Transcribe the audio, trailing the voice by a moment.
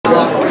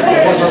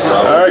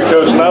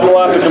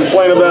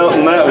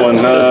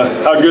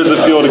good does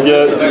it feel to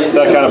get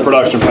that kind of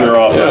production from your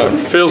offense?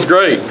 Yeah, feels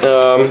great.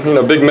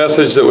 Big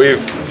message that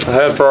we've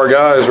had for our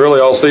guys really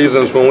all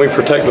seasons: when we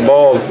protect the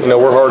ball,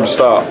 we're hard to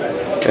stop.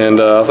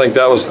 And I think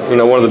that was,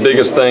 one of the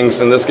biggest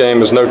things in this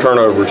game is no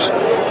turnovers.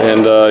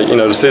 And,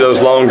 to see those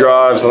long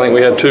drives, I think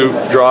we had 2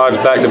 drives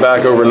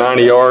back-to-back over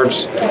 90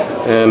 yards.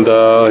 And,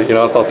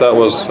 I thought that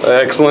was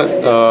excellent.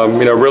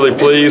 Really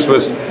pleased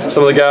with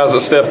some of the guys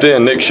that stepped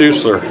in. Nick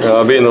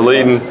Schuessler being the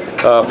leading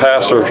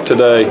passer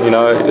today.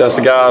 That's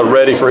the guy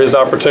ready for his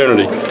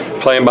opportunity.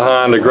 Playing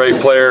behind a great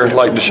player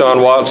like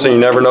Deshaun Watson, you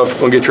never know if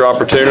you're going to get your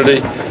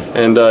opportunity.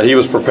 And he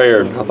was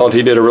prepared. I thought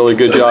he did a really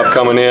good job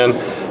coming in.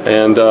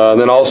 And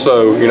then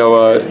also,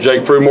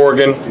 Jake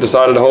Frew-Morgan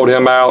decided to hold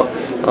him out.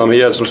 He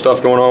had some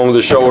stuff going on with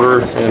his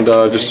shoulder, and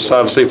just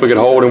decided to see if we could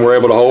hold him. We're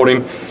able to hold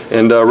him.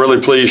 And really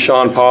pleased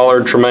Sean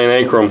Pollard, Tremaine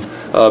Ankrum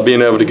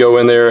being able to go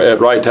in there at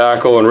right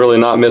tackle and really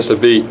not miss a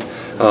beat.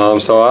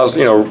 So I was,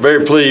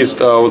 very pleased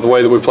with the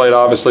way that we played,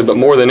 obviously, but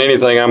more than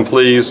anything, I'm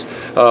pleased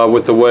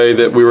with the way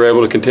that we were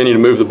able to continue to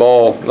move the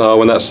ball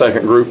when that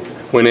second group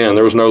went in.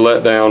 There was no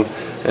letdown.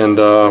 And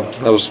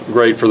that was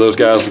great for those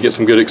guys to get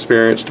some good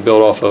experience to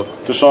build off of.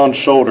 Deshaun's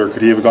shoulder,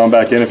 could he have gone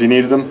back in if you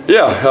needed him?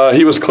 Yeah,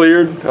 he was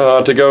cleared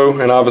to go,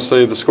 and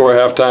obviously the score at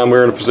halftime, we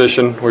were in a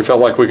position we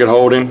felt like we could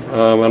hold him.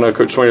 I know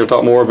Coach Swinney will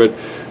talk more, but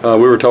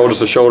we were told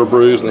it's a shoulder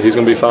bruise and that he's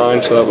going to be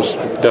fine, so that was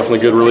definitely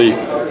good relief.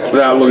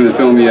 Without looking at the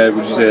film yet,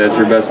 would you say that's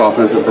your best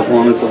offensive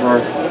performance so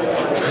far?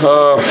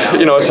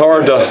 It's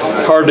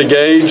hard to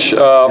gauge.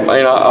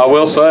 I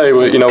will say,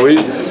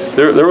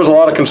 there was a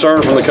lot of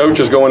concern from the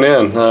coaches going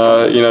in.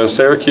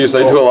 Syracuse,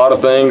 they do a lot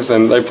of things,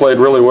 and they played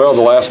really well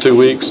the last 2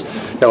 weeks.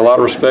 Got a lot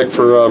of respect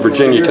for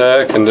Virginia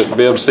Tech, and to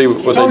be able to see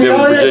what they did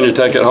with Virginia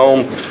Tech at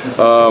home.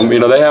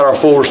 They had our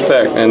full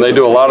respect, and they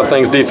do a lot of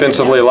things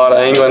defensively, a lot of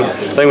angling. I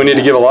think we need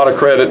to give a lot of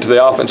credit to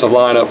the offensive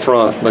line up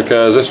front,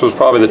 because this was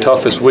probably the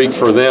toughest week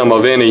for them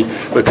of any,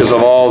 because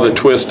of all the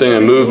twisting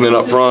and movement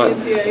up front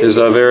is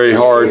very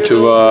hard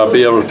to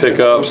be able to pick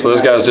up. So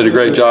those guys did a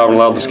great job and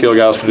allowed the skill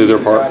guys to do their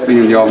part.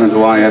 Speaking of the offensive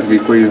line, you have to be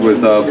pleased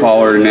with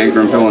Pollard and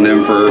Ankrum filling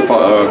in for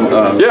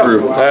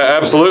Crew.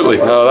 Absolutely.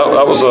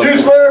 That was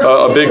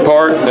a big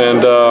part.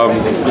 And,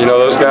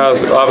 those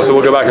guys, obviously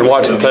we'll go back and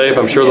watch the tape.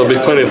 I'm sure there'll be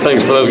plenty of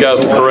things for those guys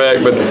to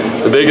correct, but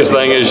the biggest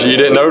thing is you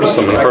didn't notice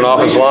them. And for an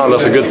offensive line,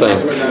 that's a good thing.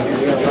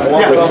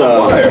 With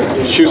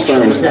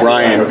Schuessler and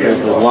Bryant,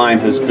 the line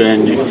has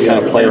been you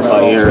kind of play it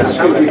by ear.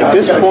 At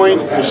this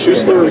point, has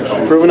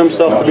Schuessler proven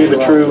himself to be the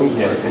true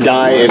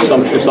guy if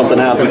something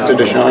happens to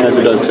Deshaun as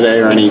it does today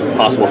or any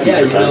possible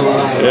future time?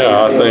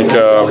 Yeah, I think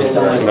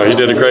he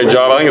did a great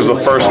job. I think it was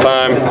the first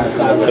time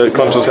that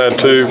Clemson's had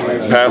 2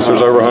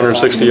 passers over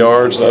 160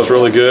 yards. That was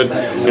really good.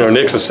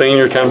 Nick's a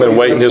senior, kind of been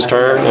waiting his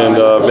turn and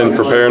been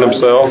preparing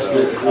himself,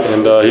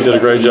 and he did a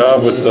great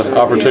job with the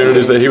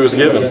opportunities that he was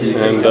given.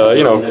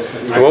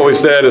 And what we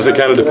said is it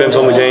kind of depends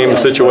on the game, the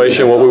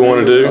situation, what we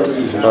want to do.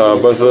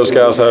 Both of those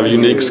guys have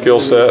unique skill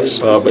sets,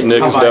 but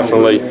Nick has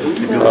definitely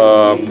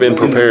been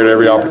prepared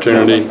every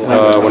opportunity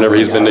whenever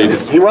he's been needed.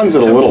 He runs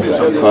it a little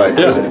bit, but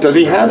does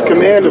he have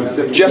command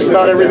of just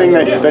about everything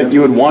that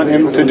you would want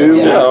him to do?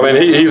 Yeah, I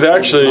mean, he's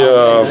actually,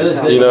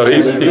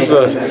 he's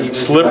a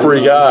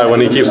slippery guy when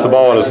he keeps the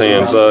ball in his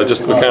hands.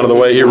 Just the kind of the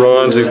way he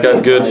runs, he's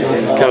got good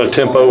kind of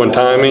tempo and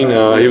timing.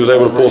 He was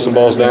able to pull some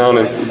balls down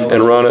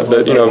and run it.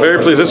 But,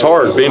 very pleased. It's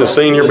hard being a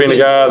senior, being a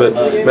guy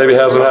that maybe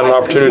hasn't had an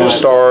opportunity to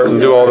start and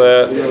do all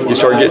that. You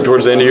start getting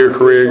towards the end of your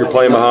career, you're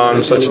playing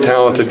behind such a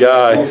talented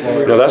guy.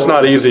 That's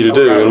not easy to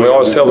do. And we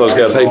always tell those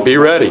guys, hey, be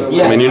ready.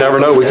 I mean, you never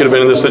know. We could have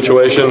been in this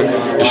situation.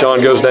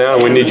 Deshaun goes down,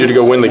 and we need you to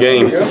go win the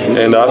game.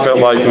 And I felt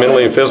like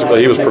mentally and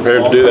physically he was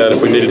prepared to do that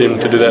if we needed him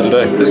to do that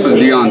today. This was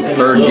Deion's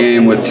 3rd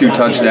game with 2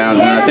 touchdowns,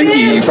 and I think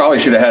he probably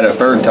should have had a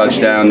 3rd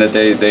touchdown that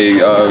they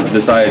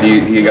decided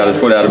he got his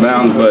foot out of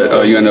bounds,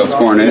 but you ended up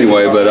scoring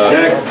anyway. But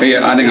I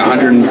think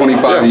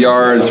 125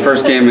 yards,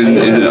 first game in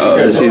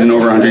the season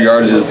over 100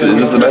 yards. Is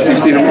this the best you've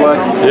seen him play?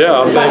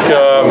 Yeah, I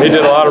think he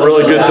did a lot of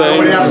really good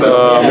things.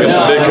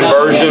 Some big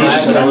conversions.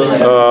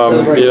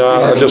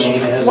 Just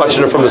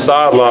watching him from the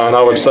sideline,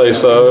 I would say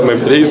so. I mean,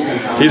 but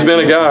he's been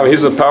a guy.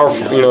 He's a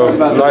powerful,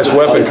 nice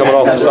weapon coming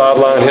off the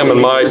sideline. Him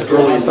and Mike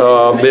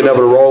being able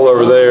to roll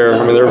over there.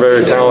 I mean, they're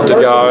very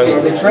talented guys.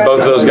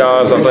 Both of those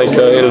guys, I think,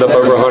 ended up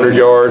over 100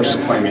 yards.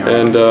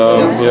 And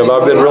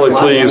I've been really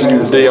pleased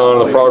with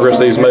Deion, the progress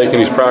that he's making.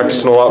 He's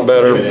practicing a lot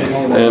better,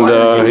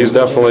 and he's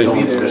definitely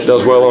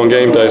does well on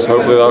game day. So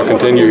hopefully that'll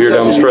continue here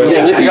down the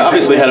stretch. He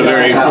obviously had a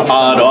very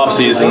odd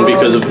offseason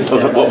because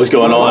of what was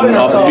going on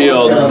off the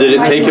field. Did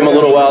it take him a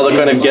little while to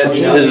kind of get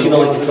his,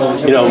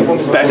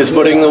 back his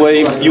footing the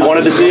way you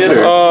wanted to see it?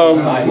 Or?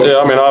 Yeah,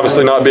 I mean,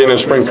 obviously not being in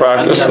spring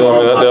practice,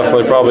 that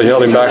definitely probably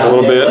held him back a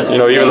little bit.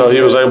 Even though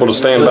he was able to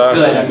stand back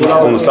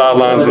on the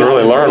sidelines and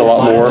really learn a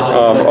lot more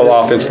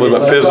offensively,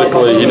 but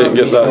physically he didn't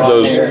get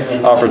those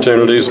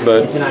opportunities.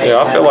 But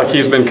yeah, I feel like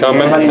he's been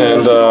coming,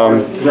 and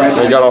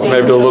he got off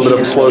maybe to a little bit of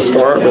a slow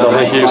start, but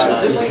I think he's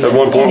at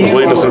one point was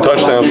leading us in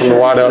touchdowns from the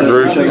wideout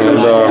group,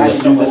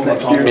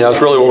 and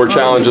that's really what we're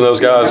challenging those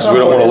guys. Is we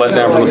don't want to let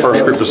letdown from the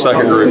first group to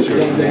second group.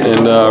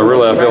 And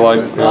really, I feel like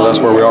that's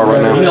where we are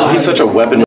right now. He's such a weapon.